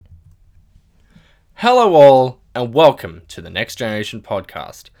Hello all, and welcome to the Next Generation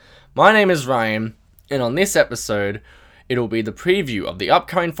podcast. My name is Ryan, and on this episode, it'll be the preview of the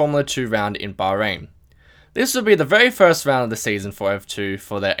upcoming Formula 2 round in Bahrain. This will be the very first round of the season for F2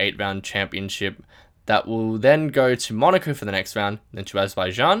 for their 8-round championship that will then go to Monaco for the next round, then to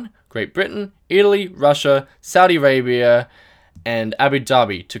Azerbaijan, Great Britain, Italy, Russia, Saudi Arabia, and Abu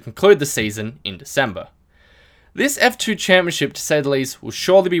Dhabi to conclude the season in December. This F2 championship, to say the least, will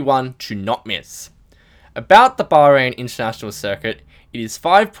surely be one to not miss.About the Bahrain International Circuit, it is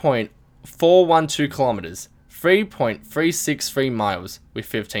 5.412 kilometers, 3.363 miles, with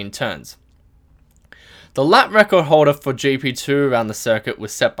 15 turns. The lap record holder for GP2 around the circuit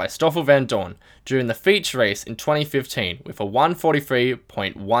was set by Stoffel van Dorn during the feature race in 2015 with a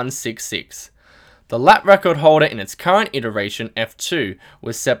 1:43.166. The lap record holder in its current iteration, F2,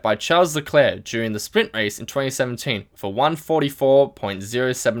 was set by Charles Leclerc during the sprint race in 2017 with a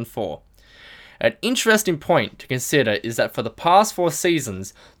 1:44.074.An interesting point to consider is that for the past 4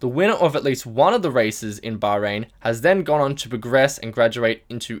 seasons, the winner of at least one of the races in Bahrain has then gone on to progress and graduate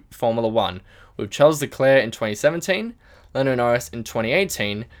into Formula 1, with Charles Leclerc in 2017, Lando Norris in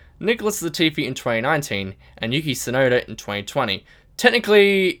 2018, Nicholas Latifi in 2019, and Yuki Tsunoda in 2020.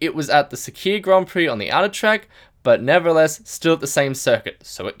 Technically, it was at the Sakir Grand Prix on the outer track, but nevertheless still at the same circuit,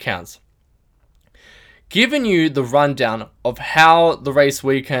 so it counts.Giving you the rundown of how the race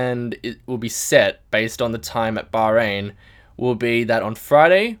weekend will be set based on the time at Bahrain will be that on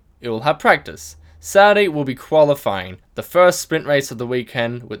Friday, it will have practice. Saturday will be qualifying, the first sprint race of the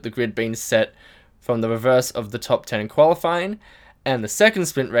weekend with the grid being set from the reverse of the top 10 in qualifying, and the second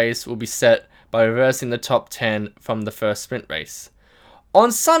sprint race will be set by reversing the top 10 from the first sprint race.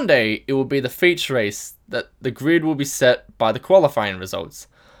 On Sunday, it will be the feature race that the grid will be set by the qualifying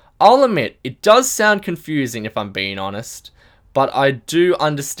results.I'll admit, it does sound confusing if I'm being honest, but I do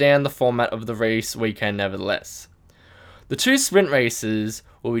understand the format of the race weekend nevertheless. The 2 sprint races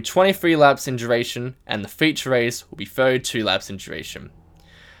will be 23 laps in duration, and the feature race will be 32 laps in duration.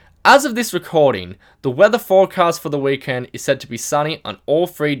 As of this recording, the weather forecast for the weekend is said to be sunny on all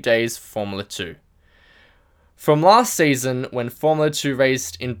 3 days for Formula 2. From last season, when Formula 2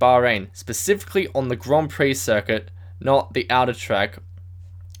 raced in Bahrain, specifically on the Grand Prix circuit, not the outer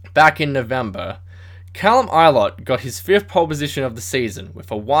track,Back in November, Callum Ilott got his 5th pole position of the season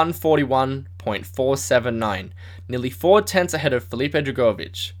with a 1:41.479, nearly 4 tenths ahead of Felipe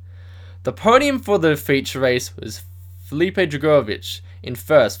Drugovich. The podium for the feature race was Felipe Drugovich in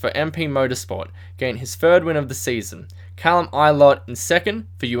first for MP Motorsport, getting his 3rd win of the season, Callum Ilott in second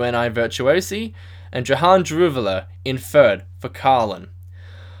for UNI Virtuosi, and Johan Druvela in third for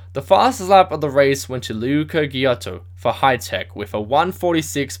Carlin.The fastest lap of the race went to Luca Giotto for High Tech with a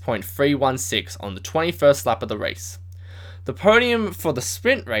 1:46.316 on the 21st lap of the race. The podium for the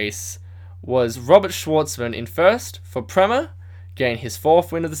sprint race was Robert Schwartzman in first for Prema, getting his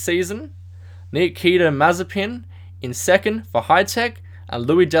 4th win of the season, Nikita Mazepin in second for High Tech, and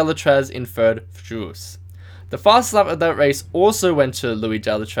Louis Delatraz in third for Jules. The fastest lap of that race also went to Louis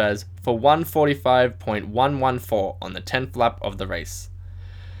Delatraz for 1:45.114 on the 10th lap of the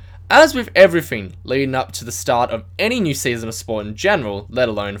race.As with everything leading up to the start of any new season of sport in general, let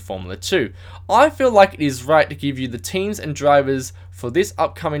alone Formula 2, I feel like it is right to give you the teams and drivers for this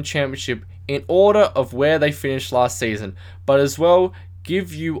upcoming championship in order of where they finished last season, but as well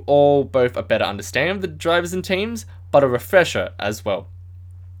give you all both a better understanding of the drivers and teams, but a refresher as well.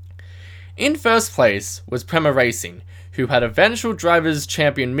 In first place was Prema Racing, who had eventual drivers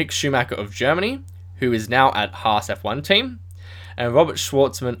champion Mick Schumacher of Germany, who is now at Haas F1 team,and Robert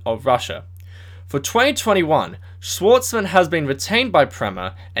Schwartzman of Russia. For 2021, Schwartzman has been retained by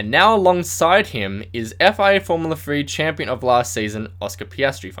Prema, and now alongside him is FIA Formula 3 champion of last season, Oscar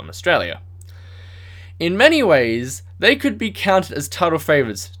Piastri from Australia. In many ways, they could be counted as title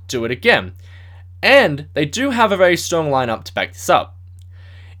favourites to do it again, and they do have a very strong lineup to back this up.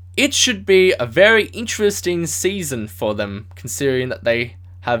 It should be a very interesting season for them, considering that they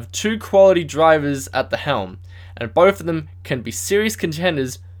have 2 quality drivers at the helm,and both of them can be serious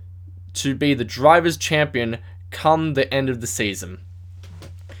contenders to be the drivers' champion come the end of the season.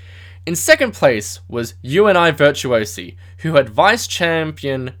 In second place was UNI Virtuosi, who had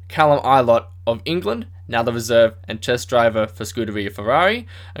vice-champion Callum Ilott of England, now the reserve and test driver for Scuderia Ferrari,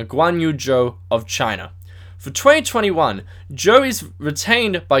 and Guan Yu Zhou of China. For 2021, Zhou is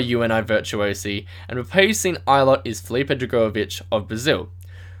retained by UNI Virtuosi, and replacing Ilott is Felipe Drugovich of Brazil,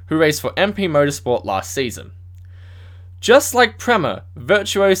 who raced for MP Motorsport last season.Just like Prema,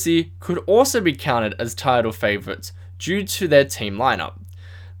 Virtuosi could also be counted as title favourites due to their team lineup.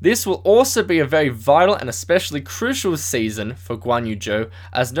 This will also be a very vital and especially crucial season for Guan Yu Zhou,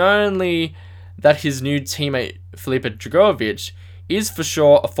 as not only that his new teammate Felipe Dragovic is for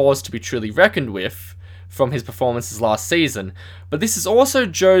sure a force to be truly reckoned with from his performances last season, but this is also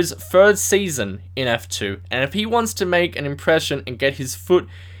Zhou's third season in F2, and if he wants to make an impression and get his foot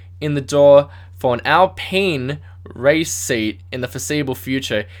in the door for an Alpine race seat in the foreseeable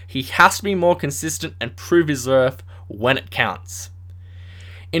future, he has to be more consistent and prove his worth when it counts.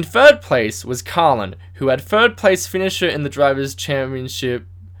 In third place was Carlin, who had third place finisher in the Drivers' Championship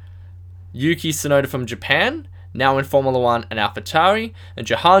Yuki Tsunoda from Japan, now in Formula 1 and AlphaTauri, and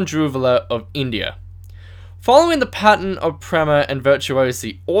Johan Druvela of India. Following the pattern of Prema and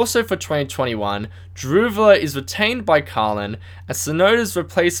Virtuosi, also for 2021, Druvela is retained by Carlin, and Tsunoda's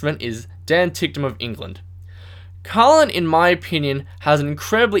replacement is Dan Ticktum of England. Carlin, in my opinion, has an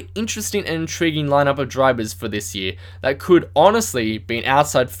incredibly interesting and intriguing lineup of drivers for this year that could honestly be an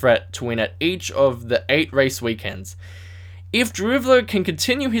outside threat to win at each of the 8 race weekends. If Druvela can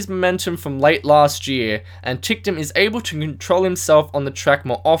continue his momentum from late last year and Ticktum is able to control himself on the track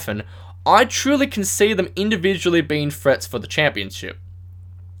more often, I truly can see them individually being threats for the championship.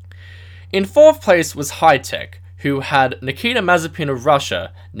 In fourth place was High Tech, who had Nikita Mazepin of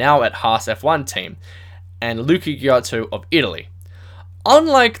Russia, now at Haas F1 team, and Luca Ghiotto of Italy.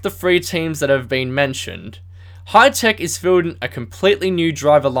 Unlike the 3 teams that have been mentioned, High Tech is fielding a completely new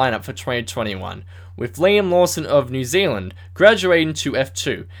driver lineup for 2021, with Liam Lawson of New Zealand graduating to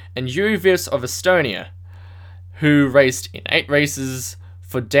F2, and Juri Vips of Estonia, who raced in 8 races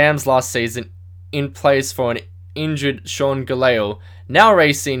for Dams last season in place for an injured Sean Galeo, now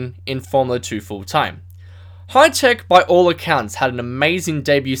racing in Formula 2 full-time. High Tech, by all accounts, had an amazing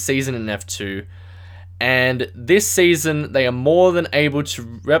debut season in F2, and this season they are more than able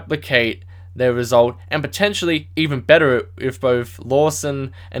to replicate their result, and potentially even better with both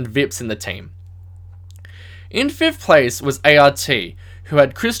Lawson and Vips in the team. In 5th place was ART, who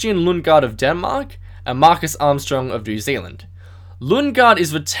had Christian Lundgaard of Denmark and Marcus Armstrong of New Zealand. Lundgaard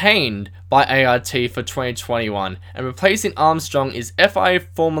is retained by ART for 2021, and replacing Armstrong is FIA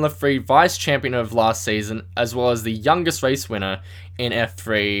Formula 3 vice champion of last season, as well as the youngest race winner in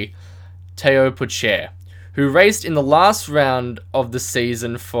F3, Teo Pourchaire, who raced in the last round of the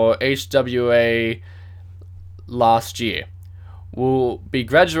season for HWA last year. Will be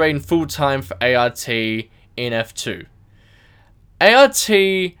graduating full-time for ART in F2.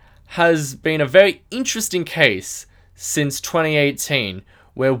 ART has been a very interesting case since 2018,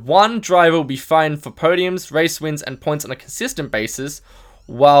 where one driver will be fighting for podiums, race wins, and points on a consistent basis,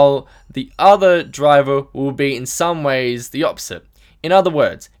 while the other driver will be in some ways the opposite. In other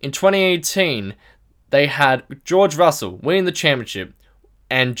words, in 2018, they had George Russell winning the championship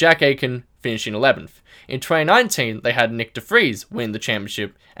and Jack Aitken finishing 11th. In 2019, they had Nick de Vries winning the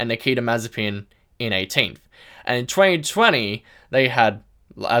championship and Nikita Mazepin in 18th. And in 2020, they had,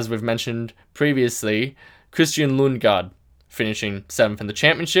 as we've mentioned previously, Christian Lundgaard finishing 7th in the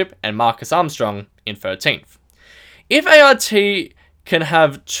championship and Marcus Armstrong in 13th. If ART can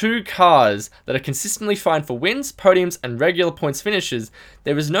have 2 cars that are consistently fine for wins, podiums, and regular points finishes,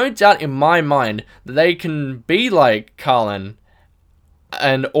 there is no doubt in my mind that they can be like Carlin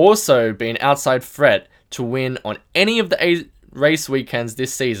and also be an outside threat to win on any of the 8 race weekends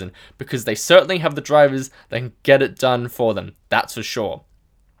this season, because they certainly have the drivers that can get it done for them, that's for sure.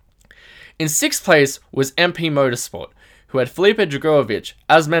 In 6th place was MP Motorsport, who had Felipe Dragovic,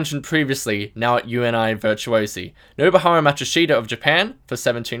 as mentioned previously, now at UNI Virtuosi, Nobuharu Matsushita of Japan for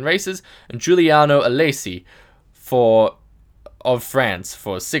 17 races, and Giuliano Alesi of France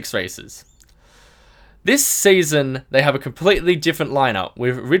for 6 races. This season, they have a completely different lineup,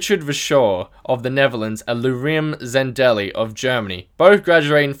 with Richard Verschoor of the Netherlands and Lurim Zendelli of Germany, both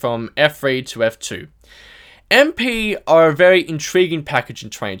graduating from F3 to F2. MP are a very intriguing package in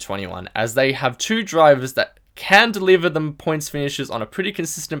 2021, as they have 2 drivers that can deliver them points finishes on a pretty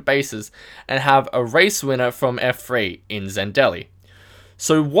consistent basis and have a race winner from F3 in Zendelli.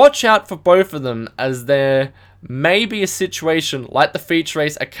 So watch out for both of them, as there may be a situation like the feature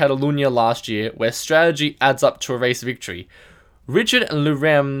race at Catalunya last year where strategy adds up to a race victory. Richard and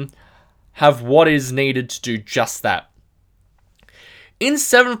Lurem have what is needed to do just that. In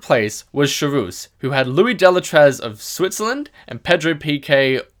 7th place was Charus, who had Louis Delatraz of Switzerland and Pedro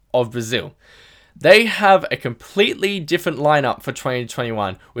Piquet of Brazil. They have a completely different lineup for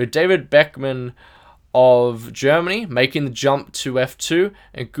 2021, with David Beckman of Germany making the jump to F2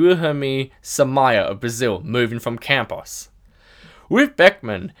 and Guilherme Samaya of Brazil moving from Campos. With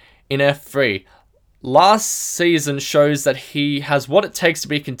Beckman in F3, last season shows that he has what it takes to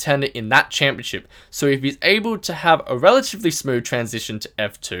be a contender in that championship, so if he's able to have a relatively smooth transition to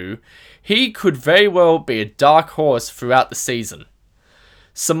F2, he could very well be a dark horse throughout the season.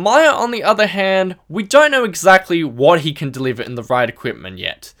 Samaya, on the other hand, we don't know exactly what he can deliver in the right equipment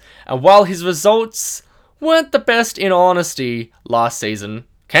yet. And while his results weren't the best in honesty last season,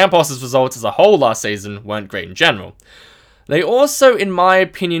 Campos' results as a whole last season weren't great in general. They also, in my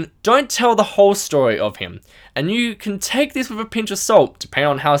opinion, don't tell the whole story of him, and you can take this with a pinch of salt, depending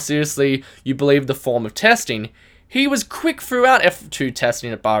on how seriously you believe the form of testing. He was quick throughout F2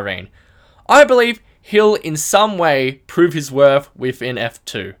 testing at Bahrain. I believe he'll in some way prove his worth within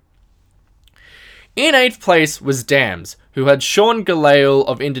F2. In 8th place was Dams, who had Sean Galail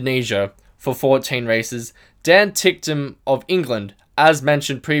of Indonesia for 14 races, Dan Ticktum of England, as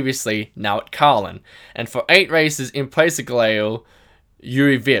mentioned previously, now at Carlin, and for 8 races in place of Galail,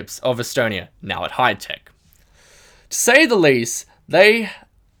 Yuri Vips of Estonia, now at High Tech. To say the least, they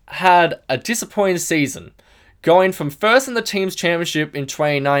had a disappointing season, going from first in the team's championship in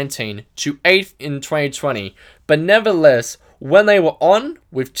 2019 to 8th in 2020, but nevertheless, when they were on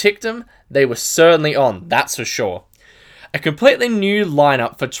with Ticktum, they were certainly on, that's for sure. A completely new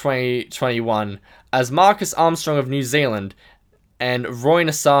lineup for 2021 as Marcus Armstrong of New Zealand and Roy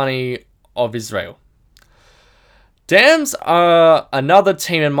Nassani of Israel. Dams are another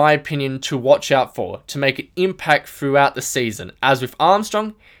team, in my opinion, to watch out for to make an impact throughout the season. As with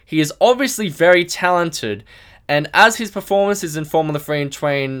Armstrong, he is obviously very talented, and as his performances in Formula 3 in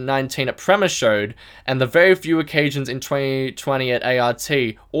 2019 at Prema showed, and the very few occasions in 2020 at ART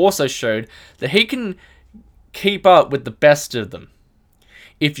also showed, that he can keep up with the best of them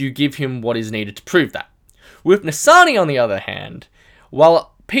if you give him what is needed to prove that. With Nassani, on the other hand,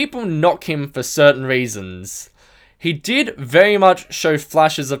 while people knock him for certain reasons, he did very much show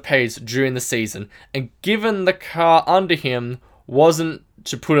flashes of pace during the season, and given the car under him wasn't,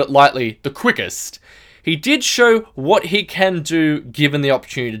 to put it lightly, the quickest, he did show what he can do given the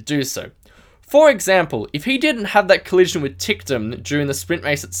opportunity to do so. For example, if he didn't have that collision with Ticktum during the sprint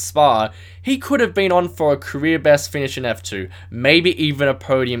race at Spa, he could have been on for a career best finish in F2, maybe even a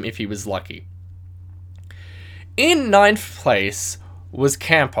podium if he was lucky. In 9th place was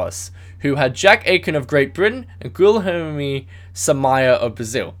Campos, who had Jack Aiken of Great Britain and Guilherme Samaya of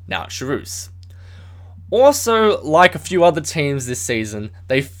Brazil, now at Charus. Also, like a few other teams this season,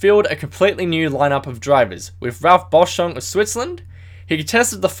 they filled a completely new lineup of drivers, with Ralph Boschung of Switzerland. He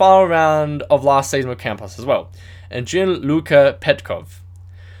contested the final round of last season with Campos as well, and Gianluca Petkov.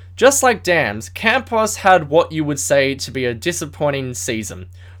 Just like Dams, Campos had what you would say to be a disappointing season,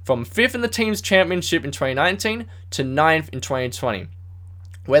 from 5th in the team's championship in 2019 to 9th in 2020,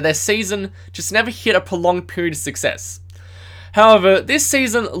 where their season just never hit a prolonged period of success. However, this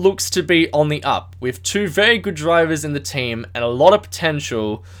season looks to be on the up, with 2 very good drivers in the team and a lot of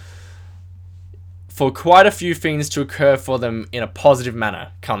potential for quite a few things to occur for them in a positive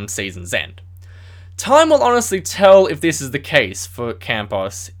manner come season's end. Time will honestly tell if this is the case for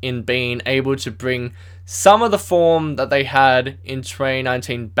Campos in being able to bring some of the form that they had in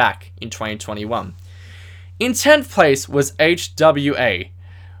 2019 back in 2021. In 10th place was HWA,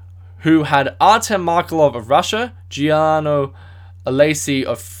 who had Artem Markelov of Russia, Giano Alesi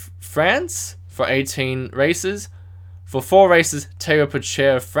of France for 18 races, for 4 races Theo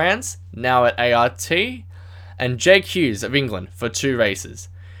Pocher of France, now at ART, and Jake Hughes of England for 2 races.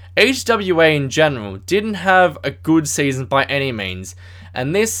 HWA in general didn't have a good season by any means,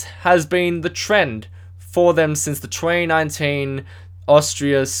 and this has been the trend for them since the 2019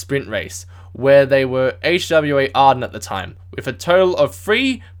 Austria sprint race, where they were HWA Arden at the time, with a total of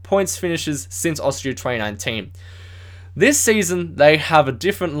 3 points finishes since Austria 2019. This season, they have a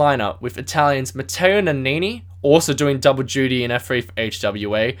different lineup, with Italians Matteo Nannini also doing double duty in F3 for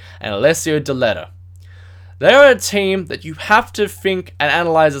HWA, and Alessio Deletta. They are a team that you have to think and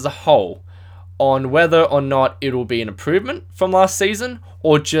analyze as a whole on whether or not it will be an improvement from last season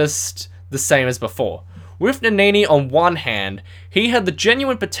or just the same as before. With Nannini on one hand, he had the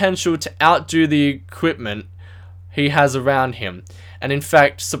genuine potential to outdo the equipment he has around him, and in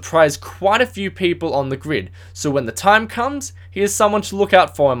fact surprise quite a few people on the grid, so when the time comes, he is someone to look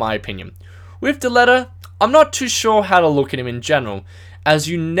out for in my opinion. With Deletta, I'm not too sure how to look at him in general, as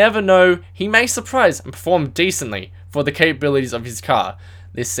you never know, he may surprise and perform decently for the capabilities of his car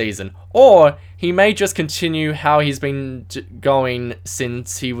this season, or he may just continue how he's been going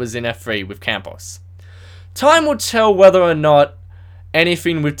since he was in F3 with Campos. Time will tell whether or not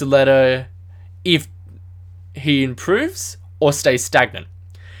anything with Deletta, if he improves or stays stagnant.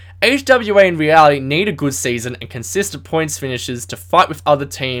 HWA in reality need a good season and consistent points finishes to fight with other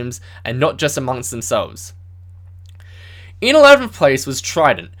teams and not just amongst themselves. In 11th place was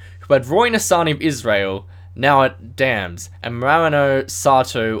Trident, who had Roy Nassani of Israel, now at Dams, and Marano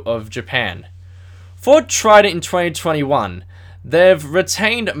Sato of Japan. For Trident in 2021, They've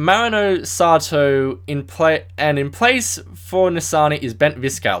retained Marino Sato in place for Nissany is Bent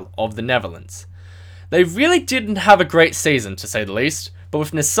Viscal of the Netherlands. They really didn't have a great season, to say the least, but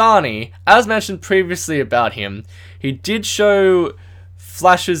with Nissany, as mentioned previously about him, he did show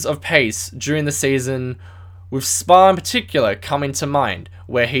flashes of pace during the season, with Spa in particular coming to mind,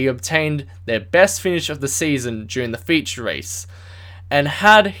 where he obtained their best finish of the season during the feature race. And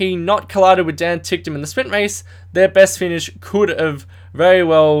had he not collided with Dan Ticktum in the sprint race, their best finish could have very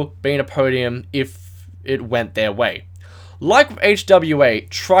well been a podium if it went their way. Like with HWA,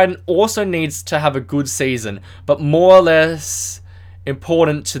 Trident also needs to have a good season, but more or less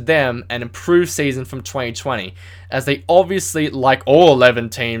important to them an improved season from 2020, as they obviously, like all 11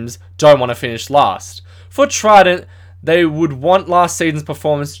 teams, don't want to finish last. For Trident, they would want last season's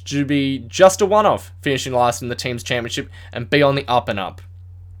performance to be just a one-off, finishing last in the team's championship and be on the up and up.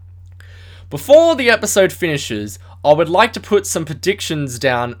 Before the episode finishes, I would like to put some predictions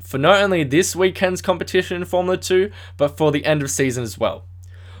down for not only this weekend's competition in Formula 2, but for the end of season as well.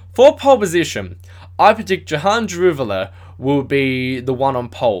 For pole position, I predict Johan Druvela will be the one on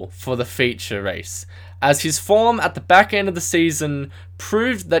pole for the feature race, as his form at the back end of the season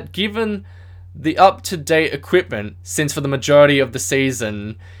proved that given the up-to-date equipment, since for the majority of the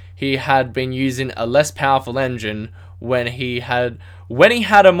season he had been using a less powerful engine, when he had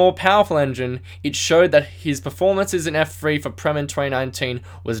a more powerful engine, it showed that his performances in F3 for Prem in 2019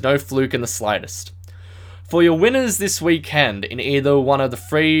 was no fluke in the slightest. For your winners this weekend in either one of the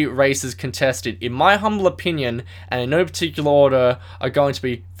 3 races contested, in my humble opinion, and in no particular order, are going to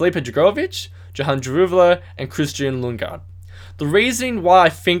be Felipe Drugovich, Johan Druvela, and Christian Lundgaard. The reason why I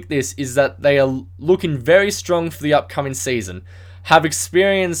think this is that they are looking very strong for the upcoming season, have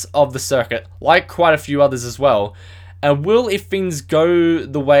experience of the circuit, like quite a few others as well, and will, if things go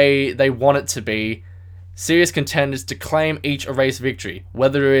the way they want it to be, serious contenders to claim each a race victory,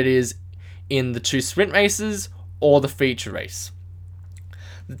 whether it is in the 2 sprint races or the feature race.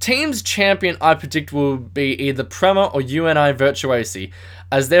 The team's champion I predict will be either Prema or UNI Virtuosi,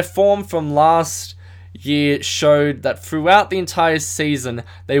 as their form from last year showed that throughout the entire season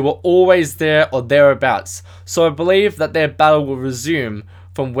they were always there or thereabouts, so I believe that their battle will resume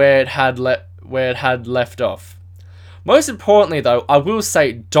from where it had left off. Most importantly though, I will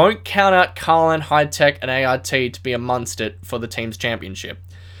say don't count out Carlin, High Tech and ART to be amongst it for the team's championship.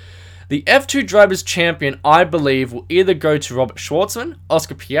 The F2 Drivers' Champion, I believe, will either go to Robert Schwartzman,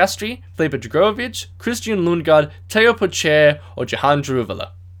 Oscar Piastri, Felipe Drugovich, Christian Lundgaard, Teo Pourchaire, or Johan Druvela.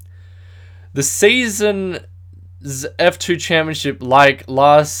 The season's F2 Championship, like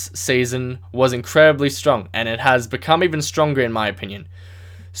last season, was incredibly strong, and it has become even stronger in my opinion.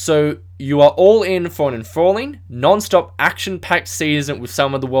 So you are all in for an enthralling, non-stop action-packed season with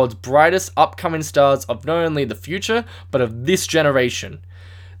some of the world's brightest upcoming stars of not only the future, but of this generation.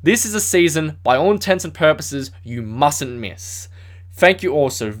 This is a season, by all intents and purposes, you mustn't miss. Thank you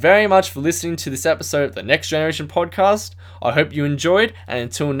all so very much for listening to this episode of the Next Generation Podcast. I hope you enjoyed, and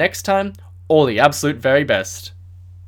until next time, all the absolute very best.